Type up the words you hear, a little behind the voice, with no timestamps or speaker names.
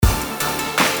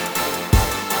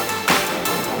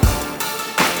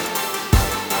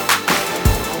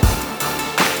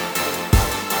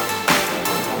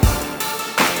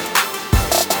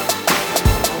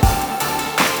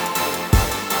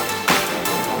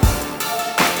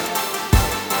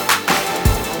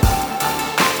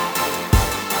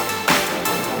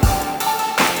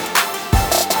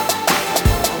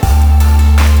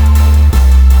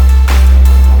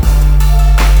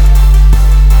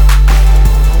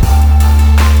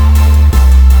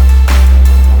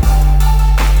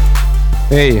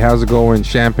Hey, how's it going,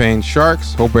 Champagne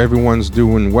Sharks? Hope everyone's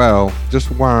doing well.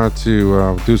 Just wanted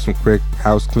to do some quick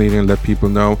house cleaning, let people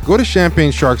know. Go to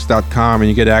ChampagneSharks.com and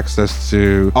you get access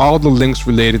to all the links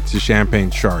related to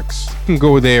Champagne Sharks. You can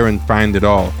go there and find it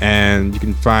all. And you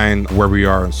can find where we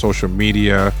are on social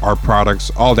media, our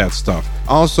products, all that stuff.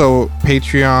 Also,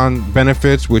 Patreon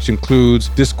benefits, which includes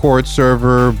Discord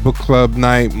server, book club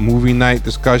night, movie night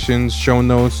discussions, show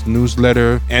notes,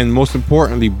 newsletter, and most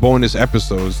importantly, bonus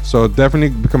episodes. So definitely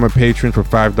become a patron for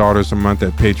 $5 a month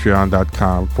at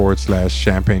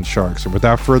patreon.com/Champagne Sharks. And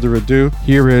without further ado,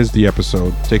 here is the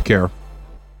episode. Take care.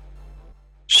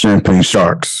 Champagne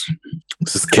Sharks.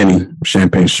 This is Kenny,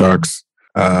 Champagne Sharks.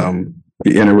 Be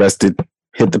interested,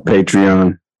 hit the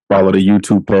Patreon, follow the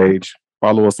YouTube page.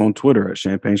 Follow us on Twitter at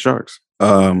Champagne Sharks.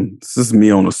 This is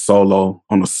me on a solo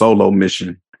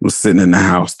mission. I was sitting in the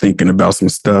house thinking about some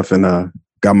stuff and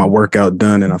got my workout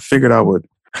done, and I figured I would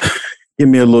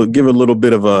give a little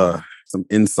bit of some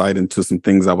insight into some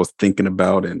things I was thinking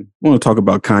about, and I want to talk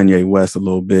about Kanye West a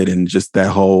little bit and just the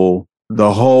whole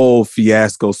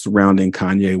fiasco surrounding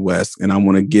Kanye West. And I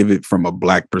want to give it from a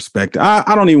Black perspective.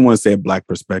 I don't even want to say a Black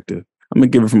perspective. I'm gonna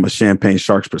give it from a Champagne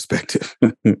Sharks perspective.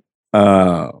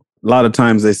 A lot of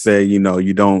times they say, you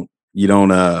don't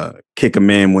kick a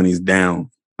man when he's down.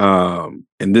 In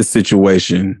this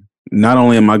situation, not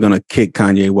only am I going to kick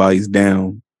Kanye while he's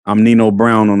down, I'm Nino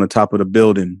Brown on the top of the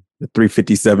building, the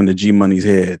 357 to G Money's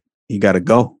head. He got to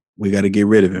go. We got to get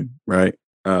rid of him, right?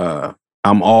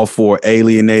 I'm all for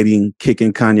alienating,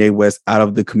 kicking Kanye West out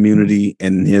of the community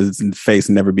and his face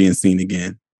never being seen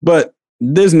again. But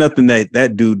there's nothing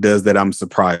that dude does that I'm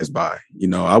surprised by.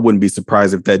 I wouldn't be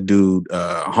surprised if that dude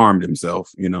harmed himself,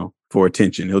 for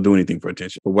attention. He'll do anything for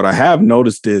attention. But what I have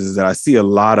noticed is that I see a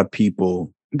lot of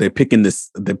people, they're picking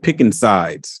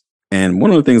sides. And one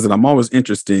of the things that I'm always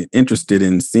interested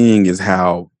in seeing is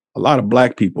how a lot of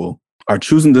Black people are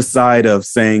choosing the side of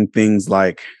saying things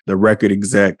like the record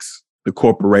execs, the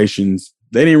corporations.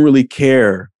 They didn't really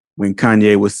care when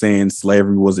Kanye was saying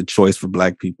slavery was a choice for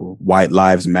Black people, white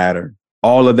lives matter.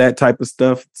 All of that type of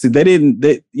stuff. See,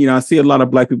 I see a lot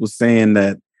of Black people saying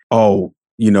that,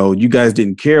 you guys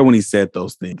didn't care when he said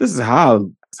those things. This is how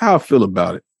I feel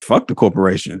about it. Fuck the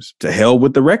corporations. To hell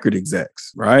with the record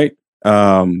execs, right?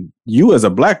 You as a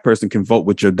Black person can vote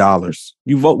with your dollars.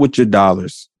 You vote with your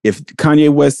dollars. If Kanye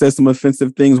West says some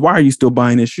offensive things, why are you still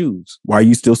buying his shoes? Why are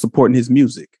you still supporting his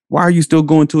music? Why are you still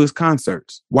going to his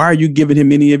concerts? Why are you giving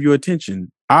him any of your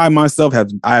attention? I myself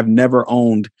have never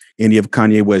owned any of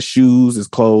Kanye West's shoes, his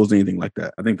clothes, anything like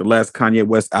that. I think the last Kanye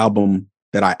West album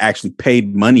that I actually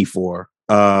paid money for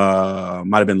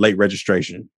might have been Late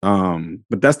Registration.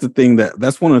 But that's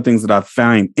one of the things that I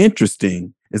find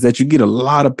interesting is that you get a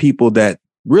lot of people that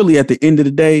really at the end of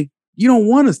the day, you don't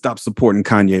want to stop supporting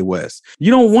Kanye West.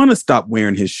 You don't want to stop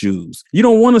wearing his shoes. You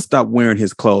don't want to stop wearing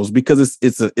his clothes because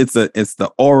it's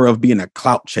the aura of being a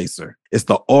clout chaser. It's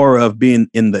the aura of being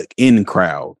in the in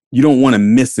crowd. You don't want to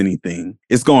miss anything.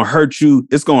 It's going to hurt you.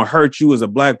 It's going to hurt you as a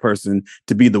Black person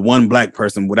to be the one Black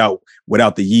person without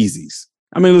the Yeezys.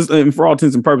 I mean, for all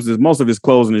intents and purposes, most of his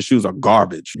clothes and his shoes are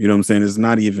garbage. You know what I'm saying? It's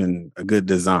not even a good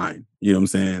design. You know what I'm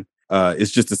saying?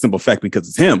 It's just a simple fact because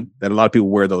it's him that a lot of people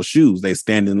wear those shoes. They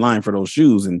stand in line for those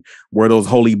shoes and wear those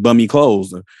holy bummy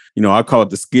clothes. I call it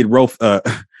the Skid Row, the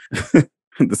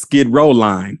Skid Row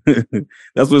line.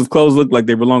 That's what his clothes look like.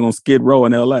 They belong on Skid Row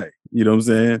in LA. You know what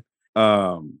I'm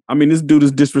saying? This dude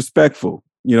is disrespectful.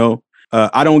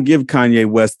 I don't give Kanye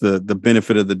West the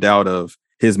benefit of the doubt of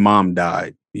his mom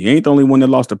died. He ain't the only one that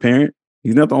lost a parent.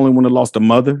 He's not the only one that lost a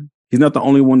mother. He's not the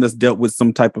only one that's dealt with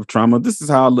some type of trauma. This is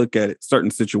how I look at it.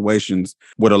 Certain situations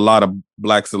with a lot of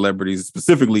Black celebrities,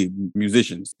 specifically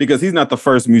musicians, because he's not the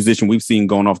first musician we've seen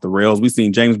going off the rails. We've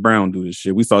seen James Brown do this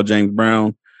shit. We saw James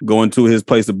Brown go into his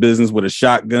place of business with a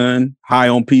shotgun, high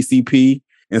on PCP,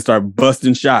 and start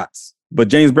busting shots. But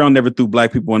James Brown never threw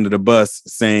Black people under the bus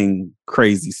saying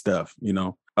crazy stuff.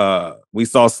 We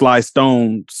saw Sly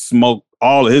Stone smoke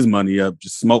all of his money up,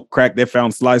 just smoke crack. They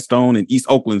found Sly Stone in East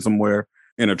Oakland somewhere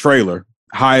in a trailer,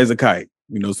 high as a kite,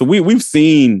 So we've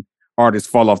seen artists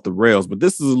fall off the rails, but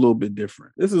this is a little bit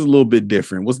different. What's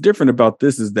different about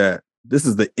this is that this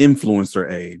is the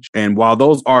influencer age. And while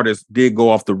those artists did go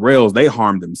off the rails, they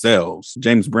harmed themselves.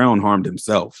 James Brown harmed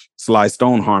himself. Sly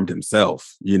Stone harmed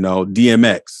himself.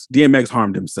 DMX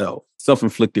harmed himself.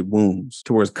 Self-inflicted wounds.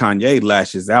 Towards Kanye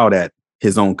lashes out at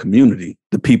his own community.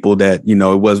 The people that,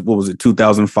 it was,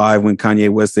 2005 when Kanye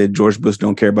West said George Bush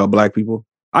don't care about Black people?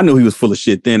 I knew he was full of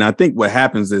shit then. I think what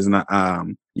happens is, a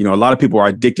lot of people are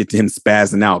addicted to him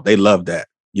spazzing out. They love that.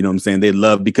 You know what I'm saying? They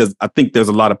love, because I think there's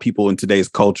a lot of people in today's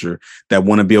culture that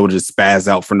want to be able to just spaz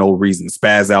out for no reason,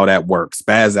 spaz out at work,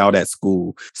 spaz out at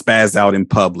school, spaz out in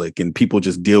public, and people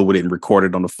just deal with it and record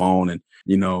it on the phone. And,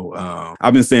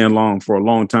 I've been saying for a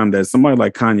long time that somebody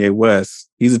like Kanye West,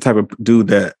 he's the type of dude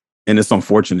that, and it's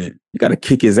unfortunate, you got to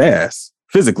kick his ass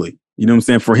physically, you know what I'm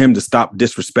saying, for him to stop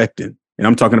disrespecting. And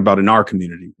I'm talking about in our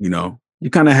community, you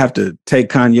kind of have to take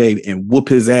Kanye and whoop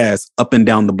his ass up and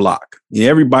down the block. Yeah,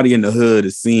 everybody in the hood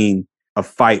has seen a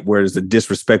fight where there's a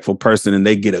disrespectful person and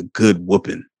they get a good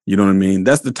whooping. You know what I mean?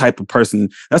 That's the type of person,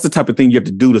 that's the type of thing you have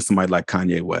to do to somebody like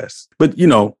Kanye West. But,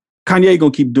 Kanye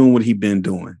gonna keep doing what he been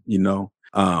doing,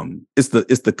 It's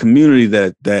the community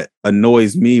that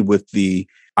annoys me with the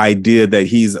idea that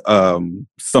he's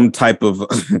some type of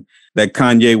that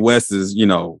Kanye West is,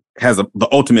 has the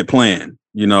ultimate plan,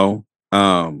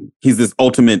 he's this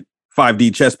ultimate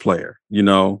 5D chess player,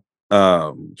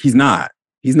 he's not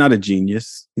a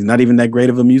genius. He's not even that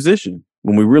great of a musician.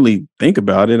 When we really think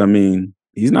about it, I mean,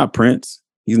 he's not Prince.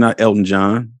 He's not Elton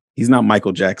John. He's not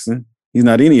Michael Jackson. He's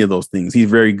not any of those things. He's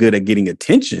very good at getting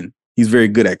attention. He's very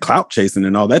good at clout chasing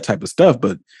and all that type of stuff.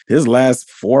 But his last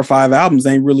 4 or 5 albums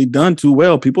ain't really done too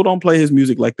well. People don't play his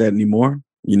music like that anymore,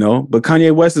 But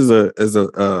Kanye West is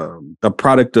a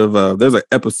product of there's an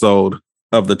episode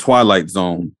of The Twilight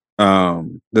Zone.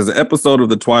 There's an episode of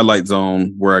The Twilight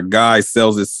Zone where a guy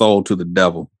sells his soul to the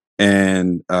devil.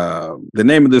 And the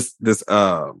name of this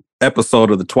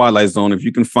episode of The Twilight Zone, if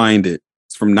you can find it,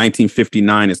 it's from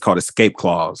 1959. It's called Escape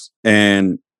Clause.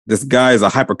 And this guy is a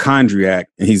hypochondriac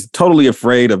and he's totally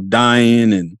afraid of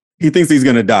dying and he thinks he's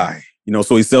going to die,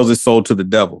 so he sells his soul to the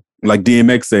devil. Like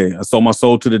DMX say, I sold my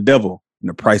soul to the devil and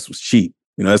the price was cheap.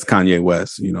 That's Kanye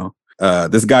West,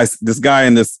 this guy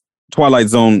in this Twilight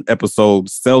Zone episode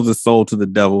sells his soul to the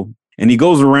devil and he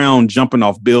goes around jumping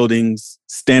off buildings,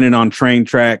 standing on train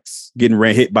tracks, getting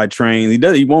hit by trains.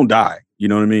 He won't die. You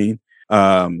know what I mean?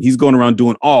 He's going around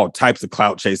doing all types of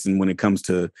clout chasing when it comes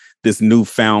to this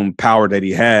newfound power that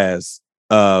he has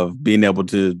of being able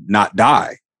to not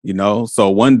die, So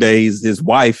one day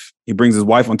he brings his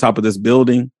wife on top of this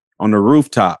building on the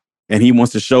rooftop and he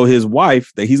wants to show his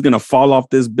wife that he's going to fall off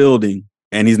this building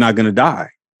and he's not going to die.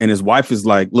 And his wife is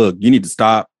like, look, you need to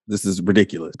stop. This is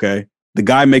ridiculous. Okay. The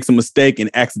guy makes a mistake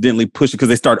and accidentally pushes, because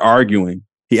they start arguing.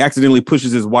 He accidentally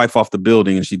pushes his wife off the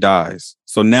building and she dies.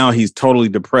 So now he's totally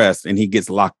depressed and he gets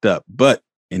locked up. But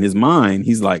in his mind,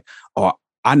 he's like, oh,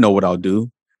 I know what I'll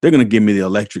do. They're going to give me the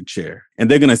electric chair.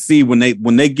 And they're going to see when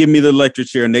they give me the electric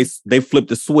chair and they flip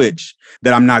the switch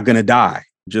that I'm not going to die.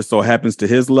 Just so happens to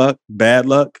his luck, bad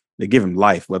luck, they give him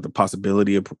life with the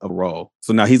possibility of a role.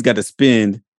 So now he's got to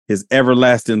spend his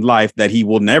everlasting life that he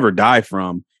will never die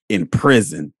from in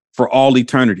prison for all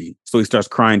eternity. So he starts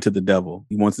crying to the devil.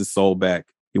 He wants his soul back.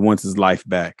 He wants his life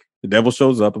back. The devil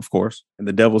shows up, of course. And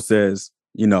the devil says,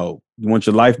 you want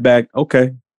your life back?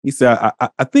 Okay. He said,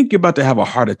 I think you're about to have a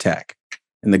heart attack.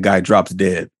 And the guy drops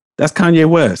dead. That's Kanye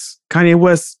West. Kanye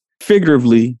West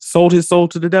figuratively sold his soul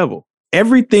to the devil.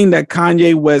 Everything that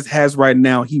Kanye West has right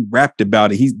now, he rapped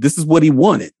about it. This is what he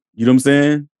wanted. You know what I'm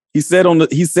saying? He said on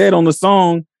the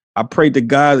song, I prayed to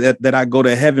God that I go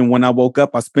to heaven. When I woke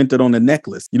up, I spent it on the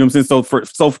necklace. You know what I'm saying?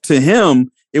 So to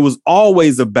him, it was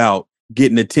always about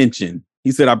getting attention.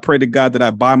 He said, I pray to God that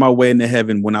I buy my way into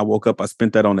heaven. When I woke up, I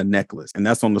spent that on a necklace. And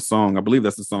that's on the song. I believe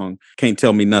that's the song, Can't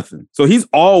Tell Me Nothing. So he's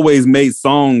always made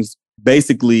songs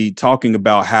basically talking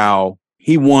about how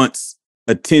he wants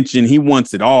attention. He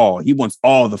wants it all. He wants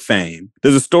all the fame.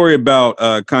 There's a story about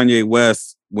Kanye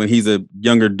West when he's a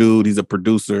younger dude. He's a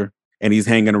producer and he's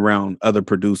hanging around other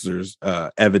producers,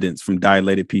 Evidence from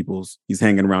Dilated Peoples. He's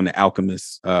hanging around the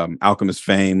Alchemist, Alchemist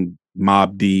fame,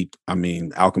 Mobb Deep. I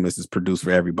mean, Alchemist is produced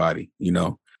for everybody,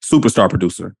 superstar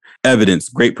producer. Evidence,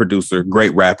 great producer,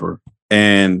 great rapper.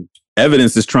 And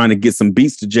Evidence is trying to get some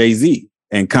beats to Jay-Z.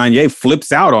 And Kanye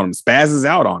flips out on him, spazzes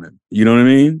out on him. You know what I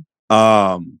mean?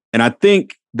 And I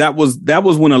think that was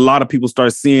when a lot of people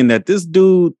start seeing that this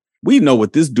dude, we know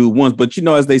what this dude wants, but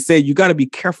as they say, you got to be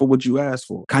careful what you ask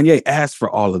for. Kanye asked for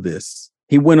all of this.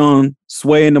 He went on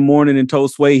Sway in the Morning and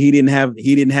told Sway he didn't have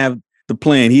the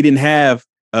plan. He didn't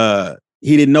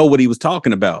know what he was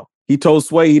talking about. He told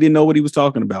Sway he didn't know what he was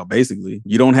talking about. Basically,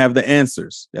 you don't have the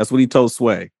answers. That's what he told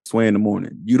Sway in the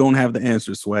Morning. You don't have the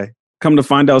answers, Sway. Come to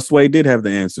find out, Sway did have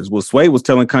the answers. What Sway was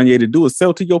telling Kanye to do is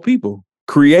sell to your people.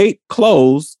 Create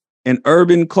clothes and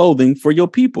urban clothing for your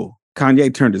people.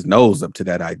 Kanye turned his nose up to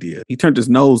that idea.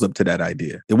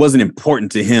 It wasn't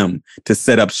important to him to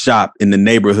set up shop in the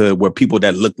neighborhood where people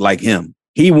that looked like him.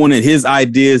 He wanted his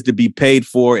ideas to be paid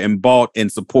for and bought and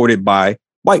supported by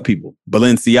white people.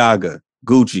 Balenciaga,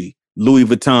 Gucci, Louis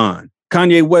Vuitton,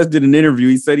 Kanye West did an interview.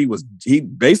 He said he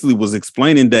basically was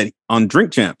explaining that on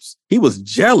Drink Champs, he was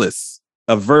jealous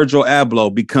of Virgil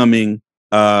Abloh becoming,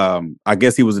 I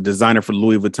guess he was a designer for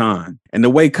Louis Vuitton. And the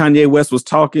way Kanye West was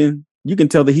talking, you can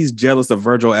tell that he's jealous of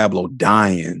Virgil Abloh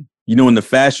dying. You know, in the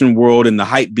fashion world, in the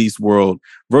hype beast world,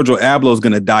 Virgil Abloh is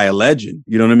going to die a legend.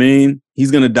 You know what I mean?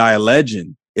 He's going to die a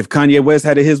legend. If Kanye West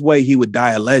had it his way, he would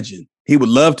die a legend. He would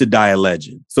love to die a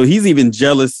legend. So he's even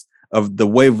jealous of the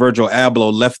way Virgil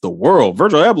Abloh left the world.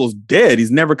 Virgil Abloh's dead.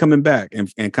 He's never coming back. And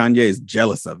Kanye is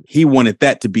jealous of it. He wanted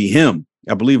that to be him.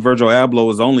 I believe Virgil Abloh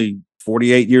was only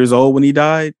 48 years old when he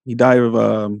died. He died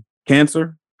of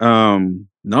cancer.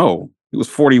 No, he was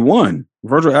 41.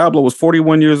 Virgil Abloh was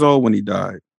 41 years old when he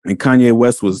died. And Kanye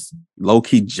West was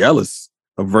low-key jealous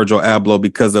of Virgil Abloh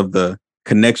because of the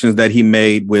connections that he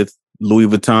made with Louis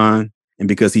Vuitton and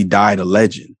because he died a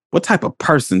legend. What type of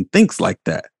person thinks like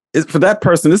that? For that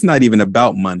person, it's not even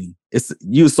about money. It's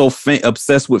you're so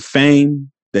obsessed with fame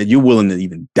that you're willing to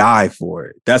even die for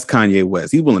it. That's Kanye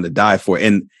West. He's willing to die for it.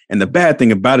 And the bad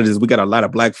thing about it is we got a lot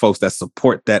of black folks that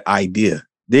support that idea.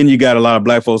 Then you got a lot of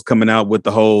black folks coming out with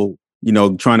the whole, you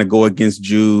know, trying to go against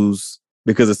Jews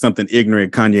because of something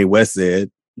ignorant Kanye West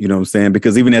said. You know what I'm saying?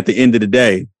 Because even at the end of the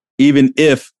day, even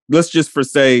if, let's just for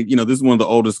say, you know, this is one of the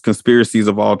oldest conspiracies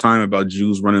of all time about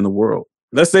Jews running the world.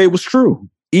 Let's say it was true.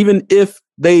 Even if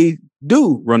they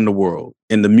do run the world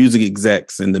and the music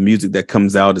execs and the music that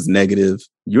comes out is negative,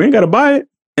 you ain't got to buy it.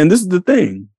 And this is the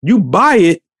thing. You buy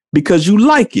it because you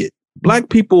like it. Black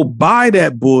people buy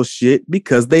that bullshit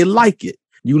because they like it.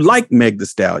 You like Meg Thee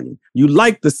Stallion. You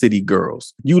like the City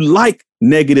Girls. You like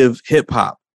negative hip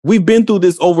hop. We've been through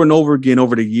this over and over again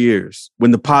over the years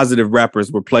when the positive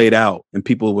rappers were played out and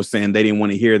people were saying they didn't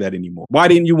want to hear that anymore. Why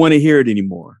didn't you want to hear it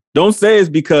anymore? Don't say it's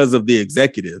because of the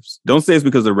executives. Don't say it's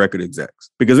because of the record execs.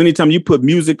 Because anytime you put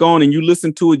music on and you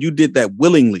listen to it, you did that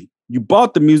willingly. You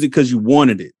bought the music because you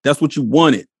wanted it. That's what you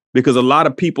wanted. Because a lot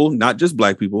of people, not just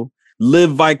black people,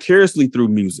 live vicariously through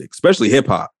music, especially hip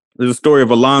hop. There's a story of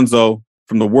Alonzo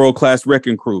from the World Class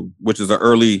Wrecking Crew, which is an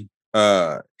early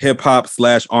hip hop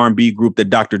 / R&B group that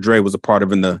Dr. Dre was a part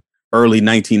of in the early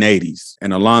 1980s.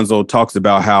 And Alonzo talks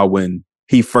about how when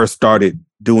he first started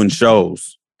doing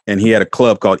shows and he had a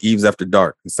club called Eves After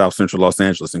Dark in South Central Los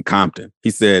Angeles in Compton.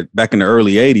 He said back in the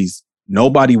early 80s,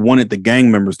 nobody wanted the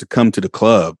gang members to come to the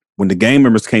club. When the gang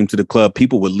members came to the club,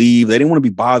 people would leave. They didn't want to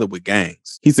be bothered with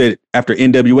gangs. He said after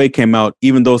NWA came out,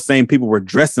 even those same people were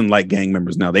dressing like gang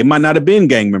members now. They might not have been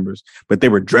gang members, but they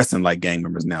were dressing like gang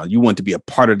members now. You want to be a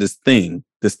part of this thing,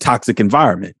 this toxic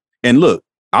environment. And look,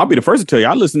 I'll be the first to tell you,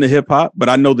 I listen to hip hop, but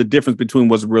I know the difference between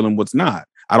what's real and what's not.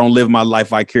 I don't live my life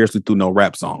vicariously through no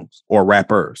rap songs or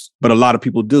rappers, but a lot of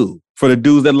people do. For the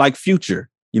dudes that like Future,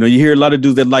 you know, you hear a lot of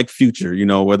dudes that like Future, you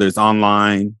know, whether it's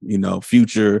online, you know,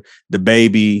 Future, the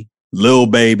Baby, Lil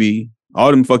Baby,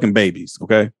 all them fucking babies,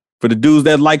 okay? For the dudes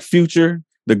that like Future,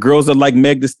 the girls that like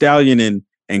Meg Thee Stallion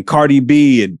and Cardi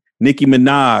B and Nicki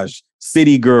Minaj,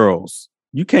 City Girls,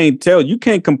 you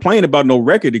can't complain about no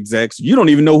record execs. You don't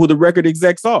even know who the record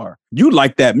execs are. You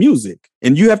like that music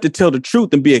and you have to tell the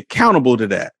truth and be accountable to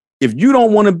that. If you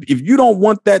don't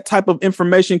want that type of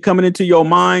information coming into your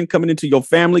mind, coming into your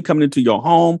family, coming into your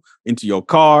home, into your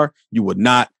car, you would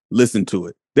not listen to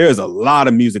it. There's a lot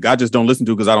of music I just don't listen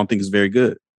to because I don't think it's very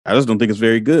good. I just don't think it's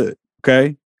very good.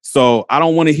 Okay. So I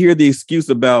don't want to hear the excuse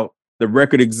about the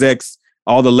record execs.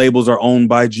 All the labels are owned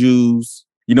by Jews.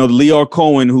 You know, Lyor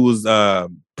Cohen, who was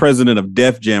president of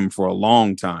Def Jam for a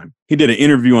long time, he did an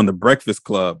interview on The Breakfast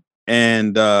Club.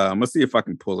 And I'm going to see if I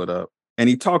can pull it up. And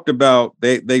he talked about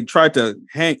they tried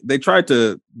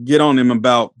to get on him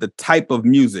about the type of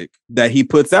music that he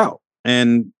puts out.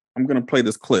 And I'm going to play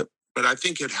this clip. But I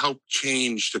think it helped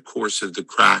change the course of the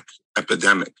crack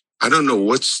epidemic. I don't know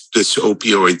what's this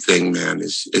opioid thing, man. Being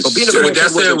a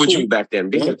crackhead wasn't cool back then.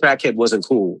 Being a crackhead wasn't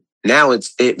cool. Now it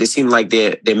seems like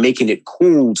they're making it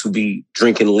cool to be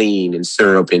drinking lean and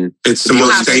syrup and it's the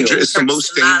most dangerous. It's the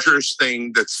most dangerous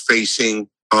thing that's facing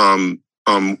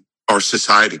our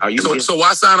society. So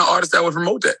why sign an artist that would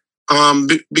promote that?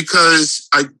 Because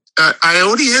I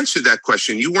already answered that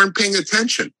question. You weren't paying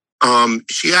attention.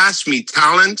 She asked me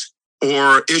talent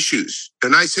or issues,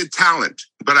 and I said talent.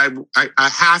 But I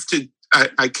have to.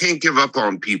 I can't give up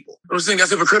on people. Don't you think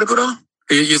that's hypocritical though?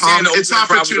 You're saying it's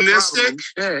opportunistic.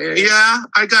 Yeah.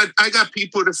 I got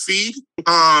people to feed.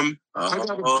 I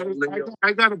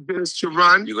got a business to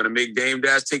run. You're gonna make Dame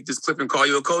Dash take this clip and call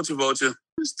you a culture vulture.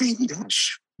 Who's Dame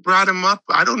Dash? Brought him up.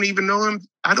 I don't even know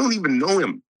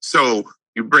him. So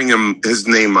you bring his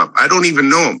name up. I don't even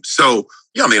know him. So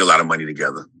y'all made a lot of money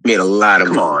together. Made a lot of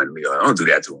money. Come on, Leo. Don't do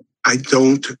that to him. I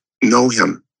don't know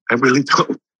him. I really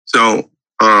don't. So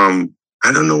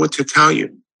I don't know what to tell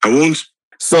you. I won't.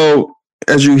 So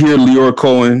as you hear Lyor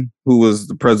Cohen, who was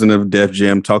the president of Def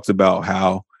Jam, talks about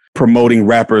how promoting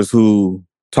rappers who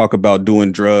talk about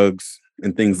doing drugs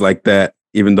and things like that,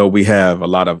 even though we have a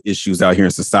lot of issues out here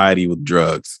in society with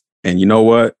drugs. And you know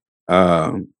what?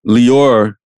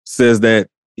 Lyor says that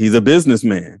he's a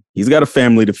businessman. He's got a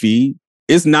family to feed.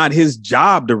 It's not his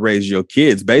job to raise your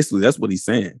kids. Basically, that's what he's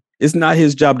saying. It's not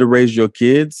his job to raise your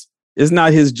kids. It's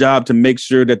not his job to make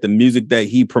sure that the music that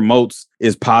he promotes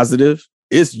is positive.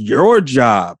 It's your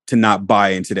job to not buy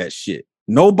into that shit.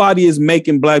 Nobody is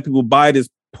making Black people buy this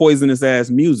poisonous ass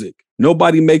music.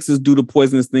 Nobody makes us do the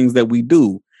poisonous things that we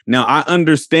do. Now, I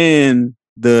understand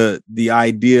the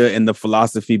idea and the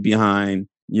philosophy behind,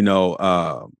 you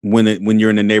know, when you're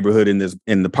in a neighborhood in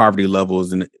the poverty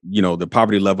levels and, you know, the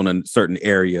poverty level in a certain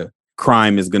area,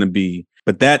 crime is going to be,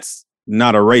 but that's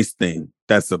not a race thing.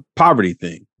 That's a poverty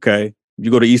thing. OK,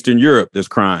 you go to Eastern Europe, there's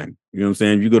crime. You know what I'm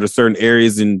saying? You go to certain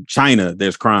areas in China,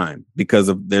 there's crime because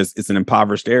it's an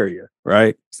impoverished area.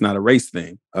 Right. It's not a race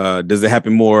thing. Does it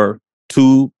happen more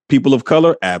to people of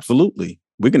color? Absolutely.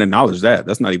 We can acknowledge that.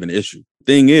 That's not even an issue.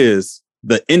 Thing is,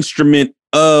 the instrument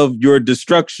of your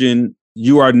destruction,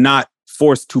 you are not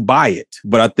forced to buy it.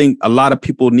 But I think a lot of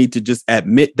people need to just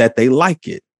admit that they like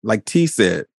it. Like T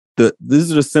said,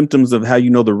 these are the symptoms of how you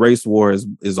know the race war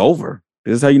is over.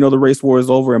 This is how you know the race war is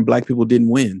over and Black people didn't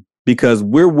win. Because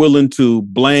we're willing to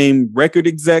blame record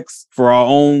execs for our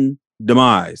own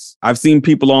demise. I've seen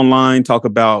people online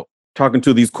talking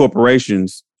to these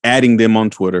corporations, adding them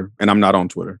on Twitter. And I'm not on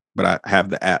Twitter, but I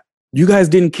have the app. You guys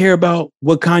didn't care about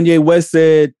what Kanye West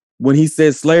said when he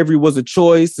said slavery was a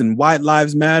choice and white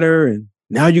lives matter. And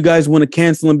now you guys want to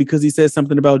cancel him because he said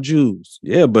something about Jews.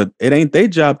 Yeah, but it ain't their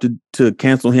job to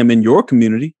cancel him in your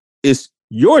community. It's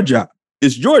your job.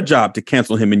 It's your job to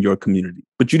cancel him in your community.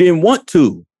 But you didn't want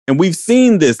to. And we've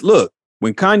seen this. Look,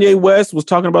 when Kanye West was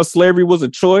talking about slavery was a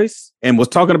choice and was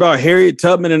talking about Harriet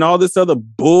Tubman and all this other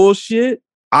bullshit,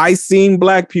 I seen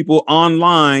Black people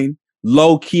online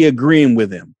low-key agreeing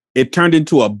with him. It turned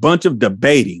into a bunch of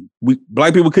debating.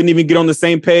 Black people couldn't even get on the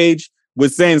same page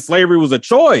with saying slavery was a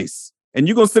choice. And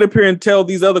you're going to sit up here and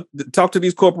talk to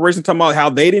these corporations talking about how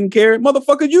they didn't care?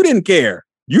 Motherfucker, you didn't care.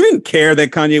 You didn't care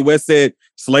that Kanye West said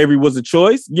slavery was a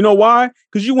choice. You know why?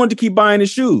 Because you wanted to keep buying his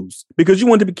shoes. Because you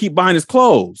wanted to keep buying his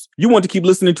clothes. You wanted to keep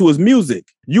listening to his music.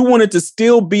 You wanted to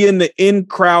still be in the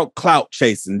in-crowd clout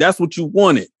chasing. That's what you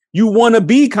wanted. You want to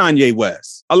be Kanye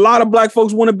West. A lot of Black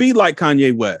folks want to be like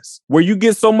Kanye West, where you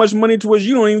get so much money to us,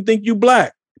 you don't even think you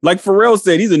Black. Like Pharrell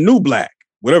said, he's a new Black.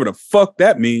 Whatever the fuck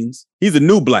that means. He's a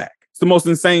new Black. It's the most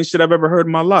insane shit I've ever heard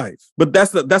in my life. But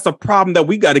that's a problem that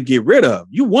we got to get rid of.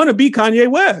 You want to be Kanye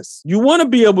West. You want to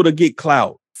be able to get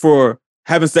clout for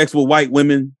having sex with white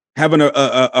women, having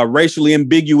a racially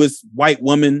ambiguous white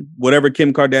woman, whatever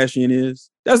Kim Kardashian is.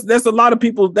 That's a lot of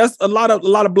people. That's a lot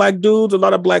of Black dudes, a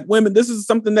lot of Black women. This is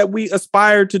something that we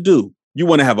aspire to do. You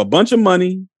want to have a bunch of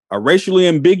money, a racially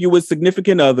ambiguous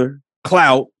significant other,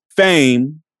 clout,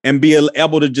 fame, and be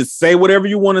able to just say whatever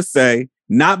you want to say,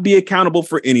 not be accountable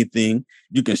for anything.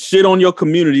 You can shit on your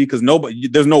community because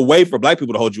there's no way for Black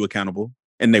people to hold you accountable,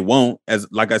 and they won't. As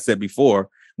like I said before,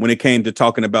 when it came to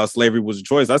talking about slavery was a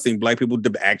choice, I seen Black people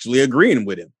actually agreeing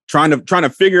with him, trying to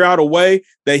figure out a way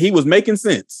that he was making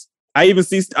sense. I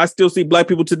still see Black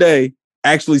people today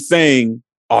actually saying,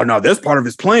 "Oh no, that's part of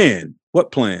his plan."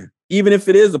 What plan? Even if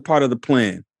it is a part of the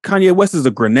plan, Kanye West is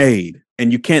a grenade,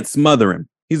 and you can't smother him.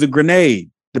 He's a grenade.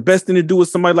 The best thing to do with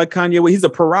somebody like Kanye West, he's a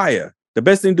pariah. The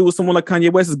best thing to do with someone like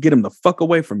Kanye West is get him the fuck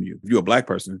away from you. If you're a Black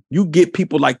person, you get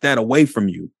people like that away from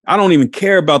you. I don't even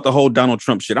care about the whole Donald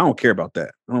Trump shit. I don't care about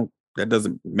that. That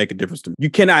doesn't make a difference to me. You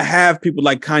cannot have people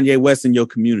like Kanye West in your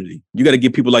community. You got to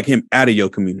get people like him out of your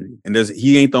community. And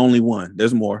he ain't the only one.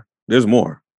 There's more.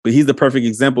 But he's the perfect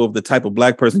example of the type of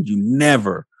Black person you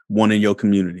never want in your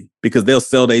community because they'll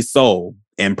sell their soul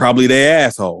and probably their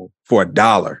asshole for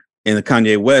 $1. And the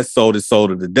Kanye West sold his soul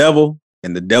to the devil,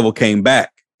 and the devil came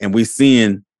back. And we're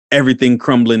seeing everything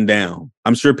crumbling down.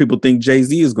 I'm sure people think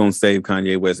Jay-Z is going to save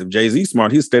Kanye West. If Jay-Z's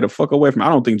smart, he'll stay the fuck away from him.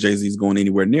 I don't think Jay-Z's going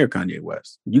anywhere near Kanye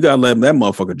West. You got to let that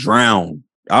motherfucker drown.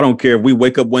 I don't care if we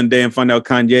wake up one day and find out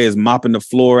Kanye is mopping the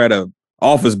floor at a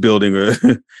office building or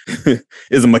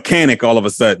is a mechanic all of a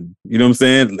sudden. You know what I'm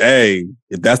saying? Hey,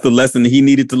 if that's the lesson he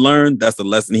needed to learn, that's the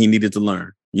lesson he needed to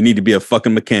learn. You need to be a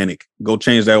fucking mechanic. Go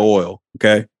change that oil,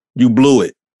 okay? You blew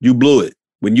it.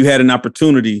 When you had an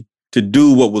opportunity to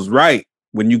do what was right,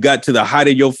 when you got to the height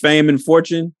of your fame and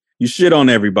fortune, you shit on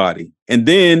everybody. And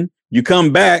then you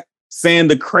come back saying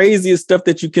the craziest stuff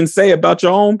that you can say about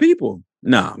your own people.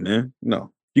 Nah, man,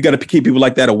 no. You got to keep people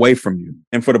like that away from you.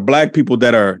 And for the black people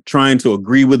that are trying to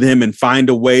agree with him and find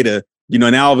a way to,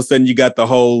 now all of a sudden you got the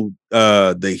whole,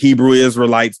 the Hebrew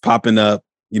Israelites popping up.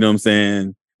 You know what I'm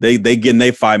saying? They getting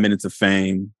their 5 minutes of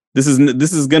fame. This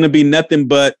is going to be nothing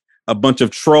but a bunch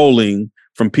of trolling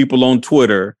from people on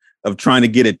Twitter of trying to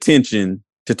get attention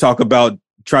to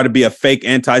try to be a fake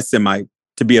anti-Semite,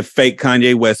 to be a fake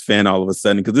Kanye West fan all of a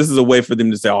sudden. Because this is a way for them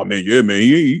to say, oh, man, yeah, man,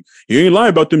 he ain't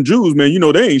lying about them Jews, man.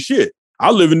 They ain't shit. I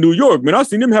live in New York, man. I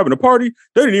seen them having a party.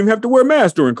 They didn't even have to wear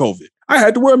masks during COVID. I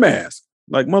had to wear a mask.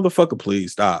 Like, motherfucker,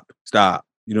 please stop.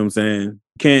 You know what I'm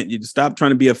saying? You stop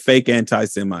trying to be a fake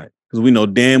anti-Semite, because we know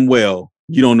damn well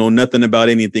you don't know nothing about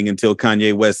anything until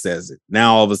Kanye West says it.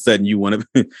 Now all of a sudden you're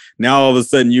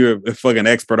a fucking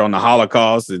expert on the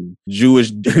Holocaust and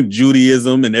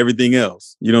Judaism and everything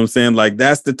else. You know what I'm saying? Like,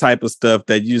 that's the type of stuff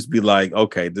that you just be like,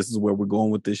 okay, this is where we're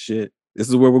going with this shit.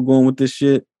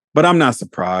 But I'm not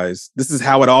surprised. This is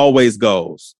how it always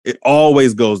goes. It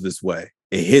always goes this way.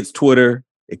 It hits Twitter.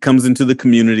 It comes into the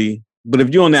community. But if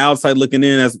you're on the outside looking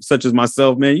in, such as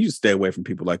myself, man, you just stay away from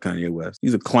people like Kanye West.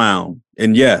 He's a clown.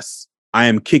 And yes, I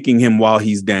am kicking him while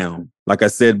he's down. Like I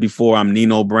said before, I'm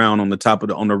Nino Brown on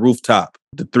the rooftop,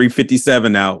 the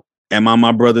 357 out. Am I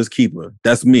my brother's keeper?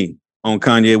 That's me on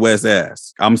Kanye West's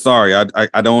ass. I'm sorry.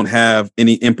 I don't have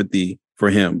any empathy for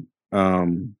him.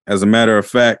 As a matter of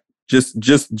fact, just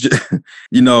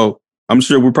I'm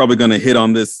sure we're probably going to hit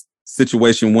on this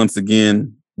situation once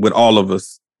again with all of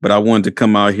us, but I wanted to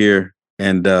come out here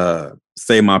and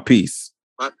say my piece.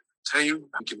 What? Tell you,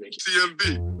 I can make it.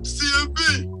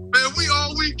 CMB, man, we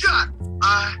all we got.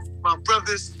 My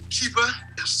brother's keeper.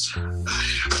 Yes.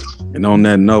 And on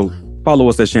that note, follow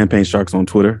us at Champagne Sharks on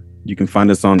Twitter. You can find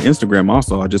us on Instagram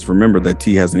also. I just remembered that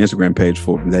T has an Instagram page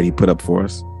that he put up for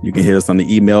us. You can hit us on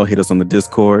the email, hit us on the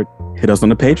Discord, hit us on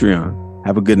the Patreon.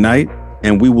 Have a good night,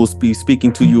 and we will be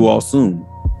speaking to you all soon.